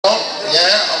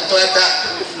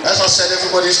said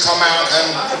everybody's come out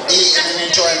and eating and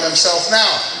enjoying themselves. Now,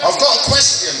 I've got a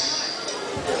question.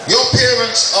 Your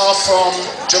parents are from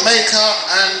Jamaica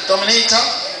and Dominica?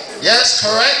 Yes,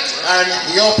 correct? And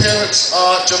your parents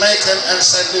are Jamaican and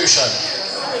St. Lucian.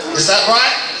 Is that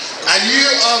right? And you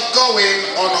are going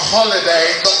on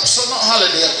holiday, but so not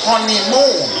holiday,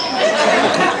 honeymoon.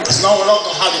 It's no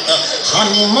longer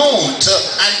honeymoon to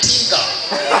Antigua.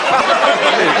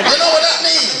 You know what that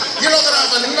means? You're not going to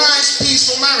have a nice,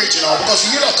 peaceful marriage, you know, because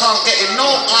you lot can't get in no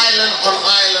island on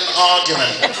island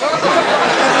argument.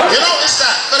 You notice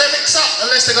that? But they mix up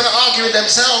unless they're going to argue with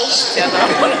themselves.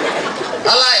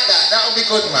 I like that. That'll be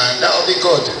good, man. That'll be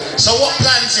good. So what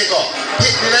plans you got?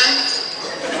 Pick with them?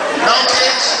 No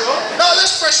kids? No,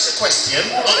 let's press the question.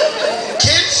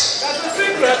 Kids? That's a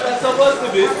secret. That's supposed to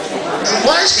be.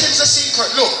 Why is kids a secret?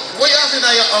 Look, what you have in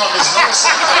your arm is no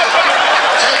secret.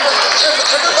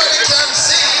 Everybody can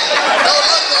see. No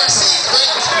longer a secret.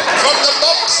 From the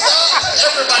box start,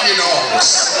 everybody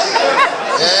knows.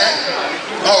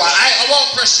 Yeah? Alright, I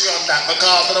won't press you on that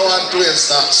because I don't want to do it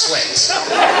start sweat.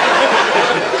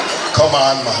 Come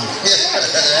on, man.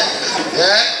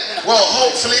 Yeah? Well,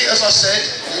 hopefully, as I said,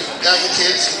 you have your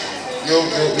kids, you'll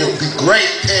be great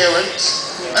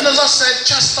parents. And as I said,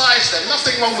 chastise them.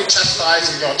 Nothing wrong with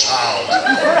chastising your child.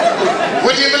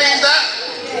 Would you believe that?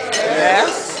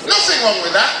 Yes. Nothing wrong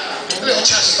with that. A little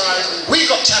chastise. We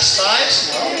got chastised.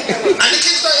 And the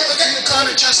kids don't even get the kind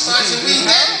of chastising we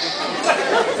get.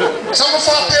 Some of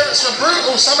our parents were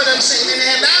brutal. Some of them sitting in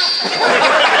here now.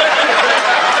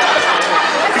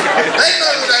 They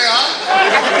know who they are.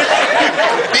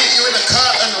 Beat you in a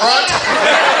curtain rod.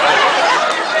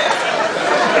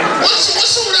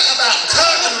 What's all that about?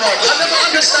 Curtain rod? I never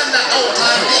understand that old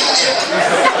time beating.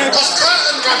 Because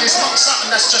curtain rod is not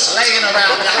something that's just laying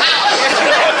around the house.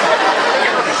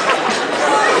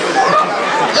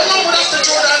 Your mum would have to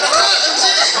draw down the curtains,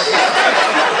 innit?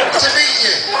 To beat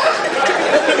you.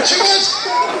 She would.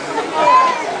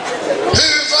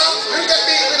 Hoover? Who get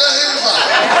beat with a Hoover?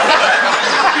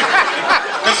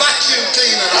 The vacuum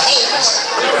cleaner, the hose.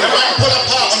 You might pull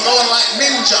apart and go on like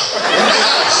ninja in the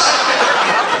house.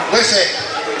 With it.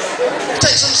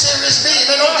 Take some serious beating.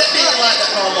 They don't get beaten like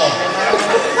that no more.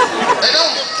 They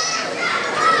don't.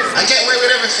 And get away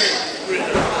with everything.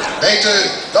 They do.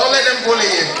 Don't let them bully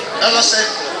you. As I said,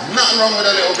 nothing wrong with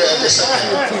a little bit of discipline.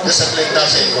 Discipline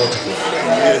does it good.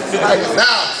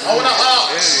 Now, I want to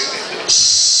ask,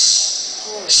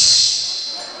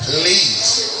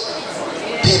 please,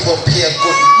 people pay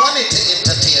good money to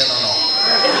entertain or not?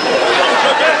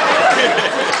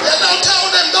 Yeah, don't tell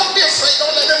them, don't be afraid,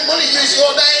 don't let them bully you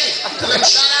your day. Tell them,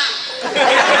 shut up.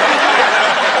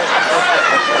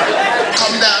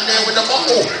 Come down there with a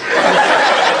bottle.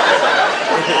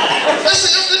 That's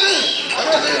what you have to do. You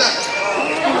have to do that.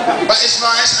 But it's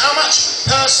nice. How much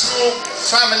personal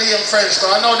family and friends?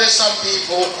 Because I know there's some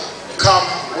people come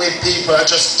with people that are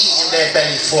just eating their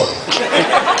belly full.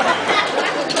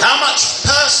 How much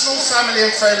personal family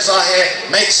and friends are here?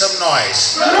 Make some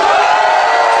noise.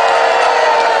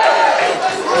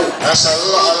 That's a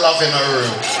lot of love in a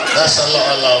room. That's a lot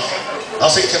of love. I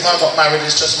think if I got married,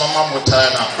 it's just my mum would turn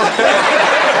up.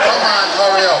 Come on,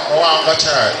 hurry up, I want to go to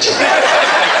church.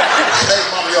 Say,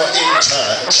 Mum, you're in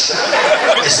church.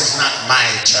 This is not my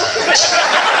church.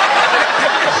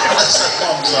 That's what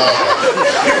mums are.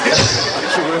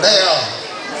 They are.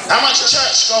 How much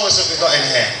church goers have we got in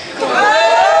here?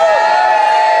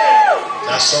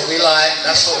 That's what we like.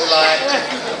 That's what we like.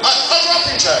 I grew up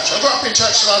in church. I grew up in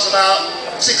church till I was about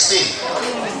 16.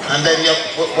 And then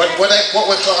what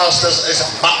we class as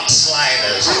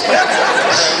backsliders.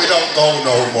 We don't go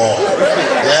no more.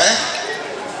 Yeah?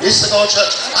 Used to go to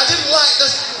church. I didn't like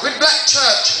this. With black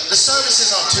church, the services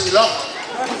are too long.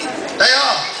 They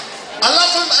are. I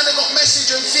love them and they got message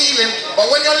and feeling, but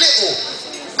when you're little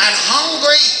and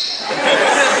hungry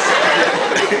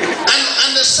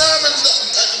and the sermons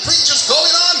that the preacher's going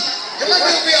on, you remember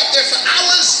you'll be up there for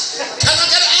hours. Can I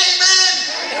get an amen?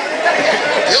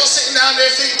 You're sitting down there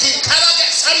thinking, can I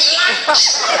get some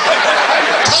lunch?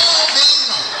 Carving.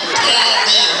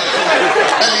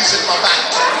 Belly's in my back.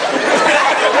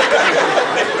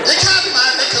 They can,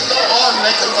 man. They can go on.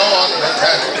 They can go on. They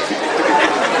can.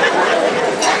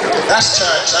 That's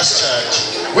church. That's church.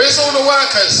 Where's all the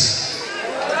workers?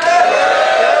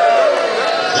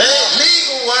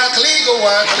 Legal work. Legal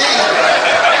work. Legal work.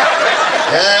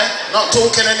 Yeah? Not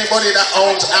talking anybody that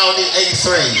owns Audi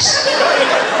A3s.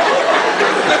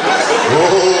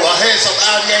 Oh, I hear some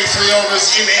Audi A3 owners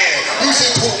in here. Who's he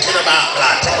talking about,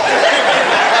 lad?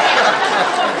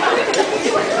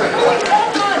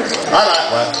 I like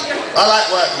work. I like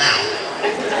work now.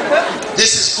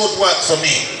 This is good work for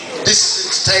me. This is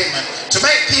entertainment. To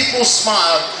make people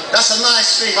smile, that's a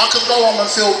nice thing. I can go home and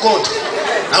feel good.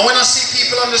 And when I see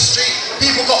people on the street,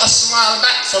 people got to smile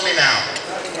back for me now.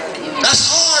 That's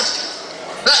hard.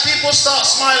 Let people start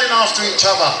smiling after each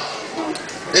other.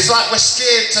 It's like we're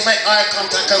scared to make eye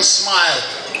contact and smile.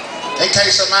 In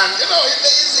case a man,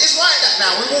 it's like that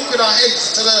now. We walk with our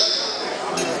heads to the...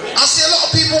 I see a lot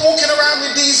of people walking around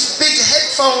with these big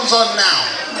headphones on now.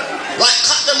 Like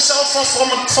cut themselves off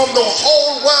from the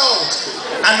whole world.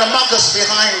 And the muggers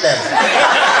behind them.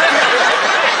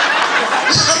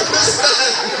 You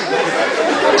understand?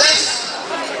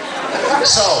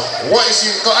 So, what is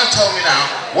you got to tell me now,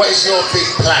 what is your big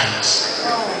plans?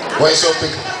 What is your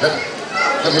big...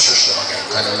 Let me shush them again,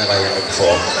 because I've never heard it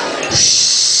before.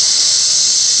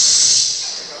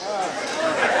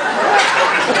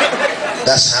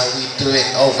 That's how we do it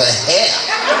over here.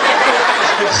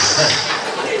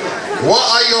 What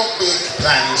are your big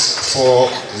plans for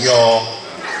your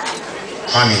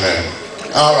honeymoon?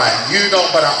 Alright, you don't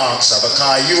better answer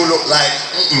because you look like,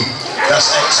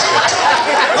 that's excellent.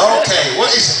 Okay,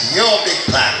 what is your big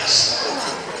plans?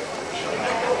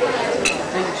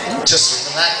 Just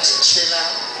relax, chill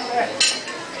out.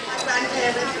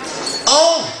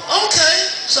 Oh,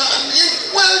 okay. So,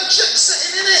 jet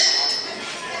setting in it.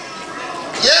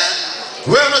 Yeah?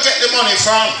 Where am I get the money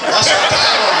from? That's what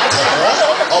I want.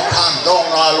 Up and down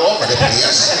all over the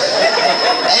place.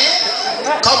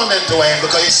 Come on then, Dwayne,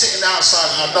 because you're sitting outside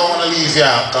and I don't want to leave you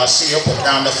out because I see you put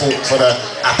down the fork for the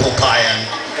apple pie and...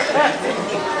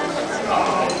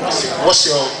 What's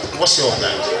your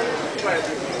plan?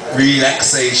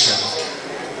 Relaxation.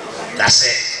 That's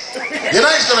it. You know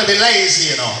he's going to be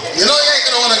lazy, you know. You know he ain't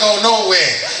going to want to go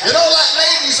nowhere. You know, like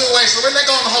ladies always, when they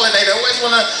go on holiday, they always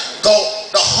want to go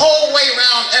the whole way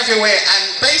around everywhere and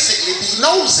basically be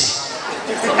nosy.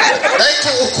 They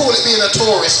call it being a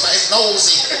tourist, but it's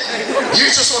nosy. You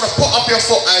just want to put up your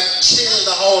foot and chill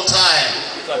the whole time.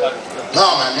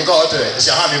 No, man, you got to do it. It's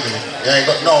your honeymoon. Yeah,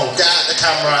 get out the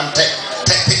camera and take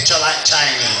picture like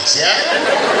Chinese, yeah?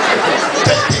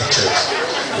 Take pictures.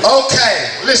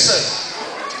 Okay, listen.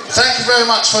 Thank you very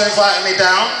much for inviting me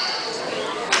down.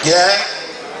 Yeah?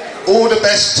 All the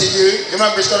best to you.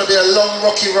 Remember, it's going to be a long,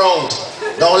 rocky road.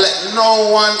 Don't let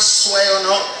no one sway or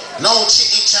no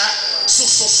chitty-chat.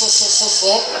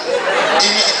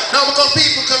 No, because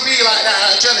people can be like that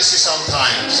out of jealousy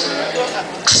sometimes.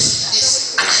 I see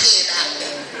this, I hear that.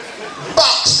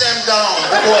 Box them down.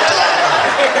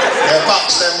 Yeah,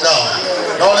 box them down.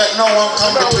 Don't let no one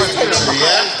come between you two,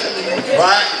 yeah?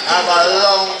 Right? Have a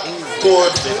long,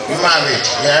 good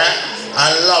marriage, yeah?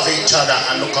 And love each other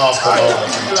and look after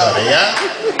each other, yeah?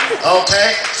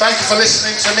 Okay? Thank you for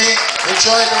listening to me.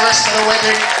 Enjoy the rest of the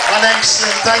wedding. My name's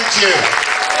Slim. Thank you.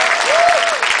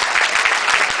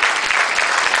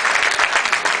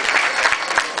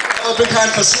 A big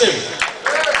hand for Slim.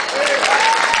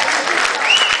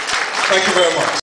 Thank you very much.